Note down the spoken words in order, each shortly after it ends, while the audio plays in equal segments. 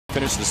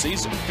Finish the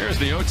season. Here's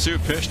the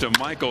 0-2 pitch to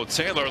Michael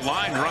Taylor.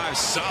 Line drive,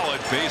 solid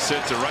base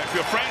hit to right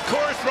field.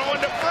 Francoeur throwing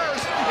to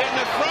first, in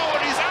the throw,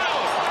 and he's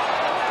out.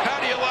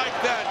 How do you like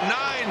that?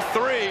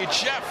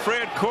 9-3. Jeff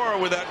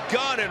Francoeur with that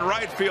gun in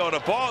right field. A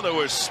ball that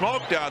was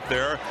smoked out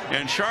there,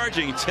 and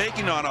charging,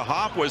 taking on a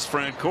hop was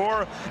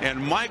Francoeur, and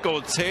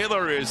Michael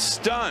Taylor is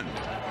stunned.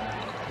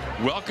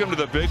 Welcome to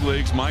the big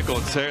leagues,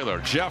 Michael Taylor.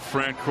 Jeff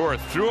Francoeur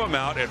threw him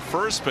out at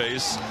first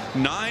base,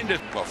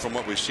 9-2. Well, from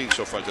what we've seen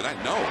so far tonight,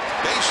 no.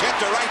 Base hit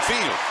to right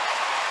field.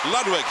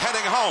 Ludwig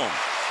heading home.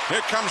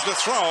 Here comes the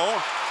throw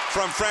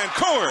from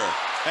Francoeur,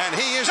 and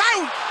he is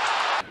out.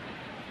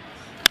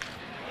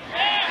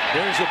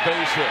 There's a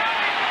base hit.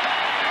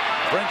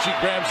 Frenchie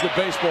grabs the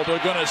baseball.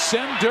 They're going to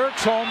send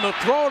Dirks home. The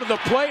throw to the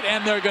plate,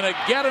 and they're going to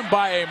get him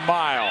by a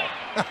mile.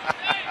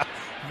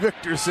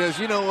 Victor says,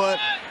 you know what?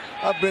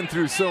 I've been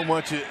through so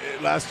much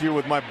last year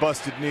with my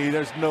busted knee.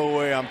 There's no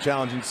way I'm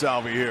challenging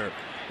Salvi here.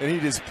 And he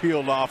just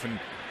peeled off and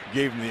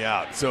gave him the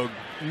out. So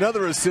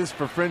another assist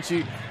for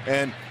Frenchie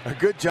and a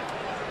good job.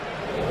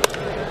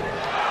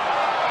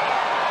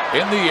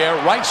 In the air,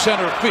 right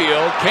center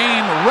field.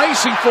 Kane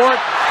racing for it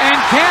and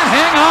can't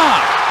hang on.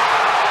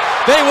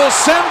 They will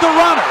send the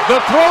runner. The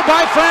throw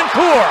by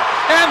Francoeur.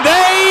 And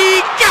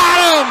they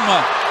got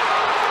him!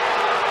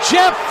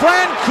 Jeff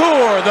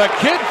Francoeur, the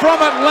kid from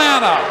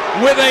Atlanta,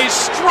 with a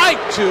strike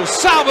to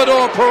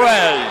Salvador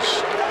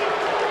Perez.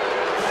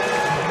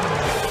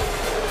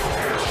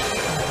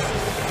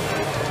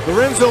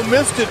 Lorenzo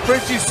missed it.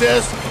 Frenchie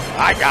says,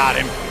 I got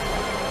him.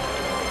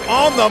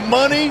 On the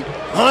money,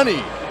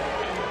 honey.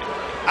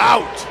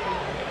 Out.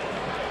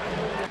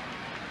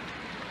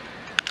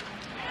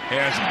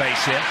 Here's a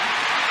base hit.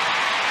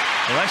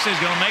 Alexei's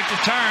going to make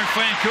the turn.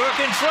 Francoeur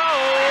can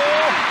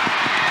throw.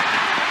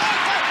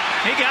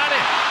 He got it.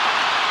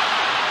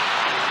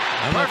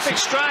 Perfect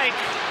strike.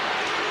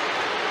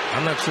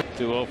 I'm not sure.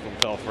 2-0 from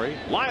Pelfrey.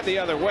 Line the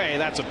other way.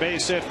 That's a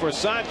base hit for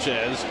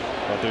Sanchez.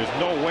 But there's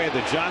no way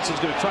that Johnson's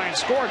going to try and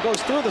score.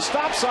 Goes through the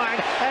stop sign,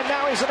 and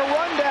now he's in a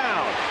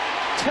rundown.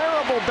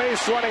 Terrible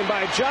base running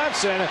by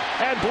Johnson,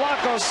 and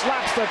Blanco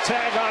slaps the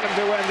tag on him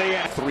to end the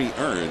end. 3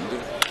 earned.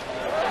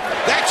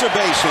 That's a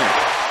base hit.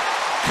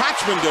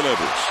 Kochman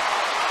delivers.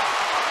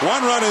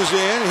 1 run is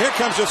in. Here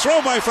comes a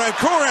throw by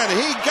Francoeur, and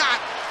he got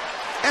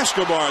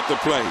Escobar at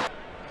the plate.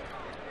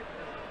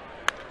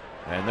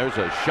 And there's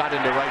a shot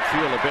into right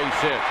field, a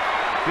base hit.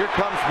 Here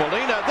comes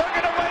Molina. They're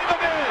going to wave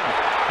him in.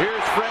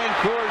 Here's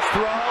Francoeur's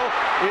throw.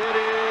 It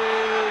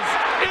is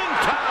in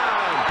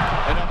time.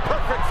 And a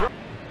perfect throw.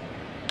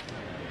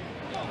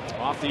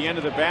 Off the end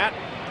of the bat,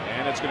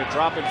 and it's going to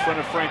drop in front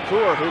of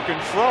Francoeur, who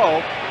can throw.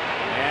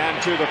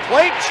 And to the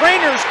plate,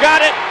 Trainer's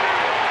got it.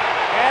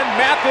 And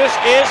Mathis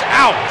is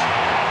out.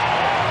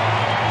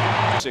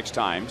 6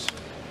 times.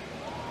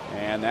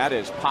 And that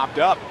is popped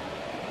up.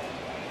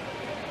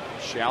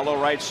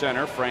 Shallow right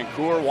center.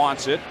 Francoeur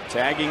wants it.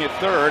 Tagging at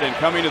third and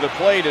coming to the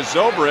plate is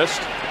Zobrist.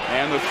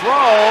 And the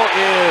throw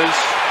is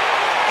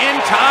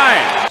in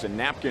time. And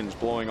napkins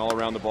blowing all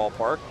around the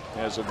ballpark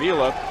as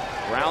Avila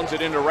grounds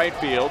it into right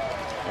field.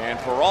 And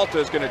Peralta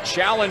is going to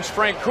challenge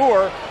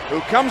Francoeur, who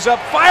comes up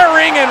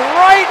firing and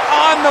right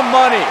on the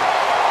money.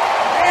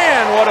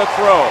 Man, what a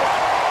throw.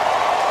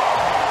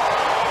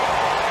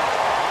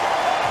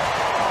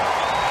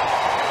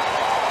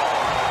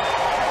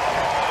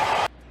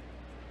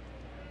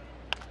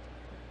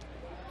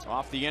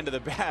 Off the end of the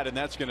bat, and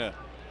that's going to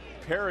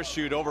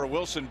parachute over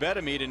Wilson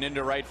Betemit and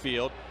into right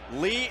field.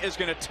 Lee is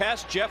going to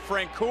test Jeff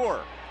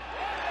Francoeur.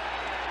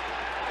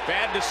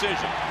 Bad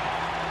decision.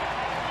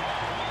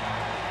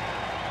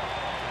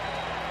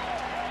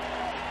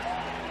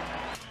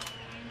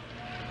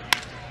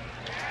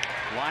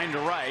 Line to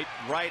right,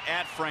 right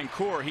at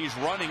Francoeur. He's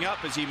running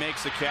up as he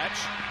makes the catch.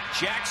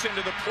 Jackson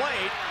to the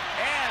plate,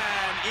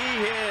 and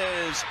he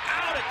is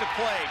out at the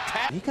plate.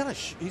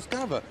 He's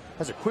kind of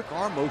has a quick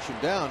arm motion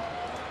down.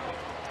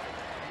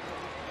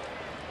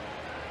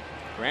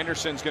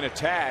 Granderson's going to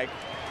tag.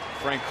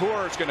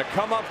 Francoeur is going to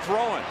come up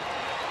throwing.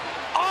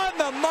 On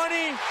the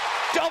money,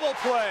 double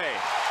play.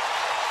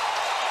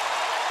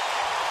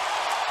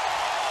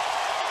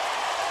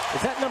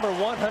 Is that number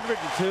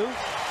 102?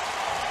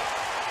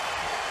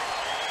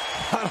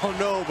 I don't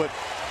know, but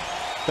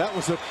that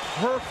was a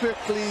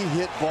perfectly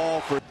hit ball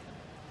for.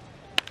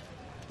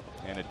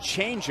 And a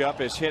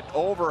changeup is hit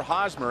over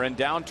Hosmer and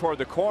down toward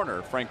the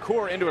corner.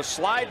 Francoeur into a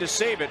slide to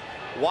save it.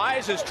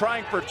 Wise is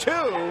trying for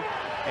 2.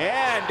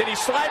 And did he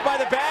slide by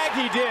the bag?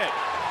 He did.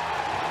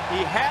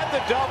 He had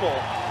the double,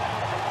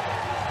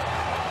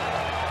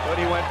 but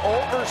he went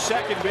over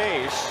second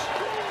base.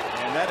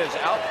 And that is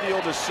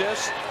outfield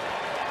assist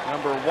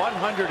number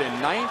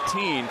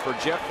 119 for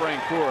Jeff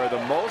Francoeur,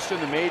 the most in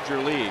the major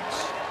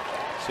leagues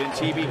since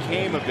he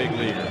became a big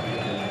leaguer.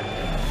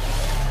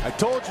 I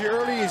told you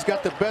early, he's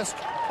got the best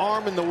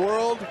arm in the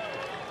world.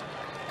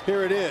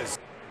 Here it is.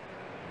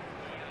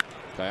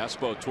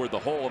 Fastball toward the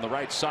hole on the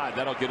right side.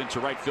 That'll get into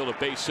right field, a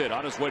base hit.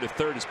 On his way to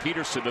third is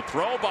Peterson. The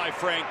throw by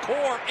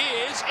Francoeur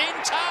is in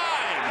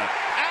time.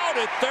 Out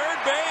at third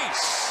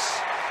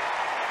base.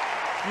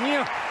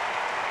 Yeah.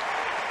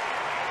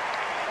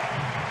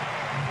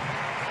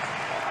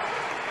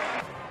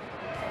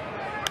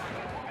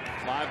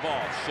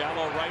 ball.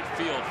 Shallow right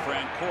field.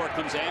 Francoeur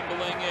comes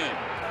ambling in.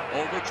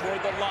 Over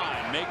toward the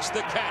line. Makes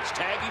the catch.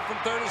 Tagging from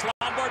third is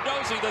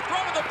Lombardozzi. The throw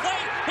to the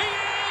plate. He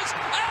is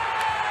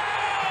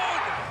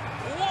out!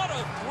 What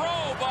a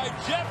throw by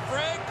Jeff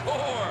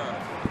Francoeur.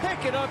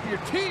 Picking up your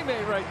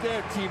teammate right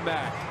there,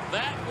 T-Mac.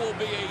 That will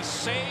be a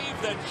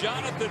save that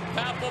Jonathan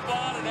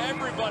Papelbon and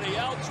everybody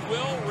else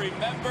will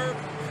remember.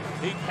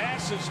 He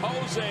passes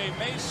Jose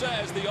Mesa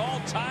as the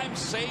all-time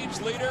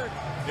saves leader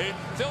in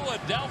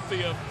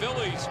Philadelphia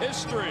Phillies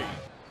history.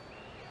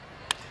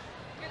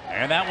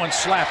 And that one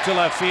slapped to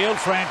left field.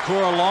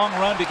 Francoeur, a long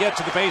run to get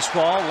to the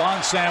baseball.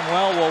 Juan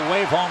Samuel will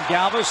wave home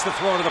Galvis. The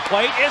throw to the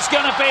plate is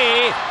going to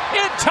be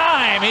in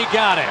time. He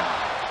got him.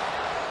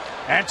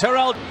 And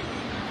Terrell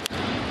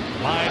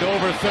lined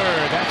over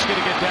third. That's going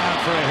to get down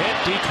for a hit.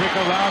 Dietrich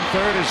around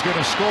third is going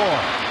to score.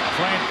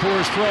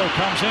 Francoeur's throw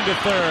comes into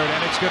third,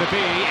 and it's going to be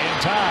in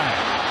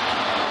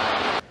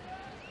time.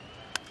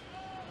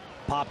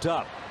 Popped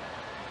up.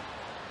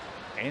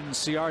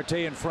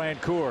 Inciarte and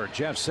Francoeur.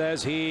 Jeff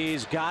says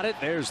he's got it.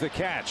 There's the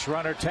catch.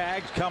 Runner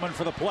tagged, coming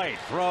for the plate.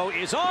 Throw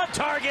is on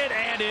target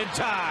and in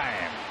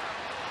time.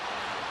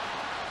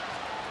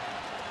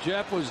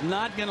 Jeff was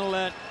not going to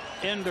let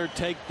Ender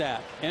take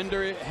that.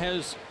 Ender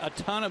has a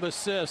ton of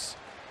assists.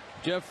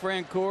 Jeff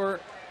Francoeur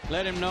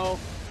let him know,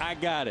 I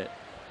got it.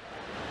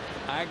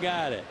 I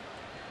got it.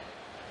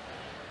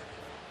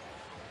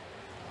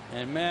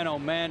 And man, oh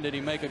man, did he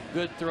make a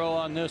good throw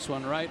on this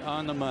one, right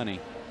on the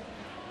money.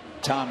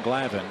 Tom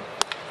Glavine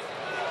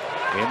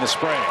in the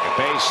spring. A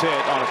base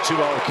hit on a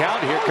 2-0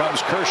 count. Here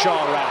comes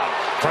Kershaw around.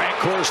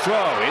 Francoeur's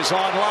throw is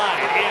on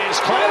line. It is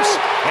close,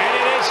 and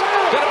it is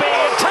going to be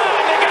in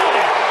time. They got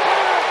it.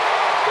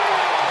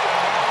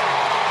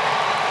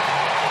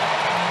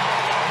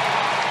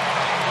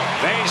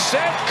 They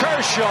sent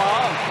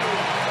Kershaw.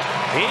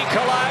 He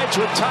collides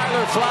with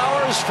Tyler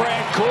Flowers.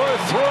 Francoeur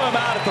threw him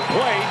out at the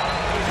plate.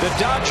 The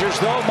Dodgers,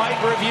 though,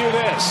 might review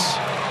this.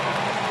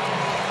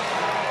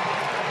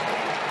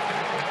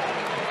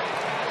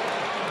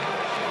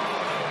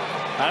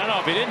 I don't know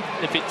if he didn't.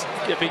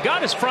 If he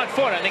got his front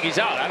foot, I think he's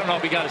out. I don't know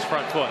if he got his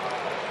front foot.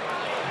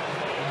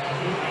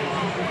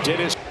 Did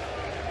his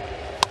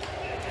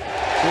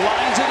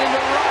lines it into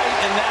right,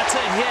 and that's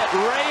a hit.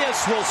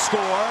 Reyes will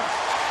score.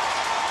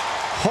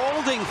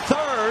 Holding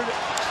third.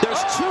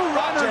 There's two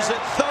runners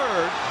at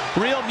third.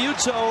 Real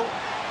Muto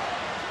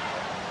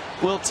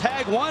will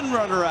tag one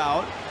runner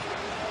out.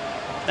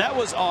 That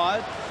was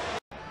odd.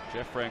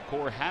 Jeff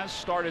Francoeur has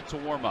started to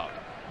warm up.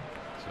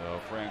 So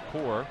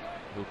Francoeur,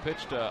 who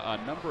pitched a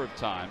number of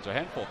times, a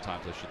handful of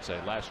times I should say,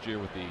 last year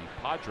with the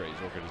Padres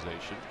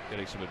organization,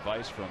 getting some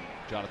advice from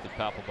Jonathan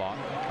Papelbon.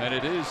 And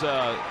it is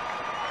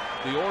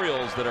the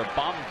Orioles that are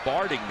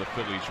bombarding the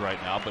Phillies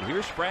right now. But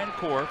here's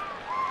Francoeur,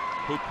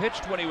 who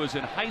pitched when he was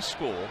in high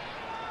school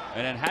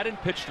and then hadn't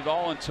pitched at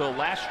all until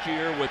last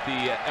year with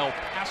the El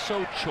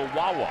Paso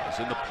Chihuahuas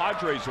in the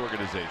Padres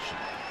organization.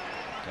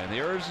 And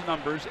there are his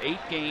numbers: 8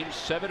 games,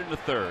 7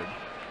 1/3.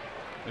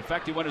 In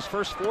fact, he won his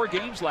first 4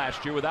 games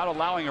last year without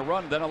allowing a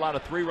run, then allowed a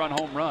 3-run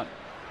home run.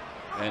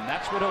 And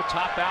that's what he'll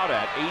top out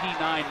at,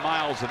 89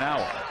 miles an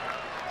hour.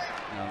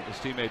 Now, his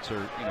teammates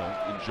are,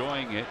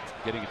 enjoying it,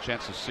 getting a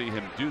chance to see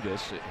him do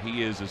this.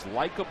 He is as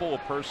likable a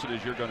person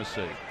as you're going to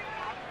see.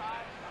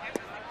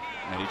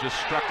 And he just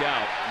struck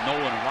out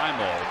Nolan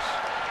Reimolds.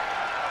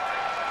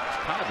 It's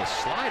kind of a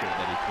slider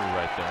that he threw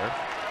right there.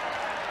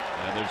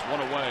 And there's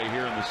one away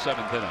here in the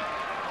 7th inning.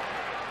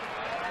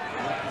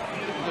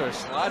 Either a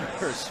slider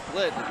or a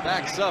split. It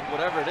backs up,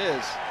 whatever it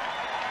is,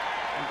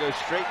 and goes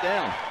straight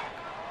down.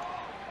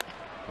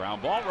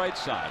 Ground ball right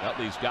side.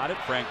 Utley's got it.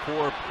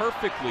 Francoeur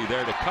perfectly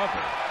there to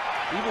cover,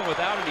 even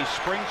without any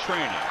spring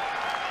training.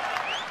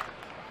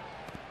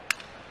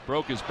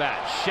 Broke his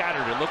bat,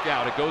 shattered it. Look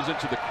out, it goes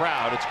into the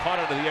crowd. It's caught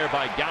out of the air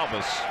by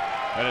Galvis.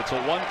 And it's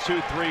a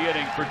 1-2-3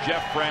 inning for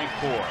Jeff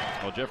Francoeur.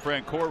 Well, Jeff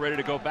Francoeur ready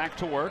to go back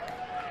to work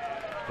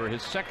for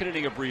his second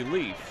inning of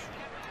relief.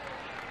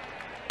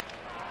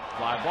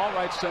 Fly ball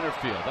right center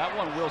field. That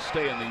one will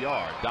stay in the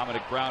yard.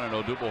 Dominic Brown and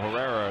Odubel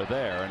Herrera are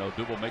there, and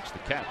Odubel makes the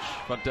catch.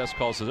 Front desk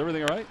call says,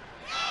 everything all right?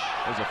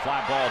 There's a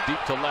fly ball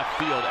deep to left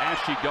field.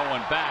 Ashe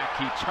going back.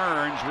 He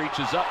turns,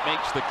 reaches up,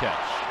 makes the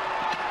catch.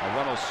 A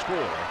run will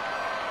score,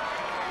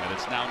 and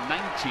it's now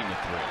 19-3.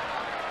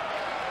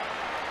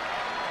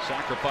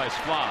 Sacrifice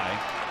fly.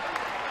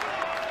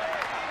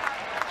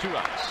 2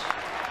 outs.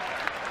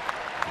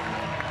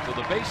 So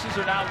the bases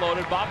are now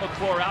loaded. Bob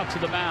McClure out to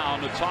the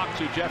mound to talk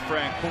to Jeff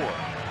Francoeur.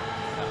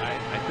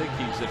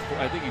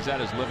 I think he's at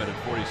his limit at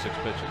 46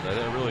 pitches.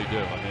 I really do.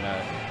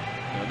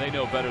 I mean, they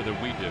know better than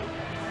we do.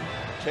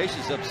 Chase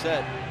is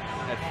upset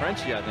at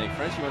Frenchie. I think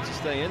Frenchie wants to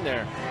stay in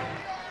there.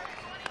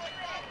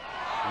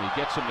 And he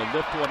gets him to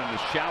lift one in the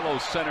shallow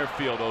center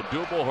field.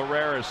 Odubel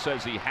Herrera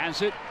says he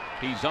has it.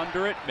 He's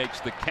under it, makes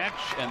the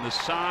catch, and the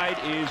side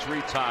is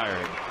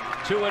retired.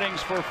 2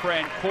 innings for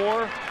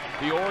Francoeur.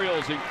 The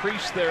Orioles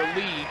increase their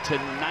lead to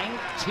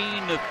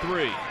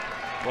 19-3.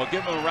 Well,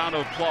 give them a round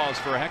of applause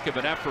for a heck of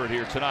an effort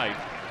here tonight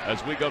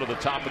as we go to the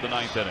top of the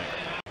 9th inning.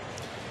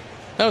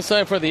 Now it's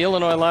time for the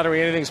Illinois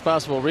Lottery Anything's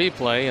Possible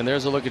replay, and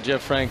there's a look at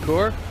Jeff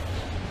Francoeur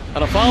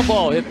on a foul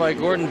ball hit by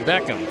Gordon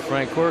Beckham.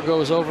 Francoeur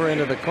goes over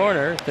into the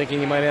corner thinking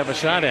he might have a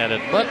shot at it,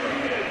 but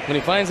when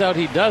he finds out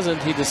he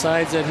doesn't, he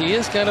decides that he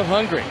is kind of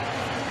hungry.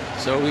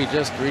 So he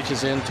just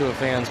reaches into a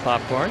fan's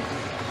popcorn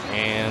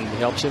and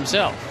helps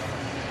himself.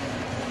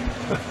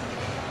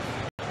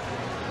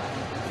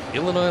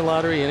 Illinois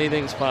Lottery,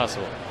 anything's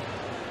possible.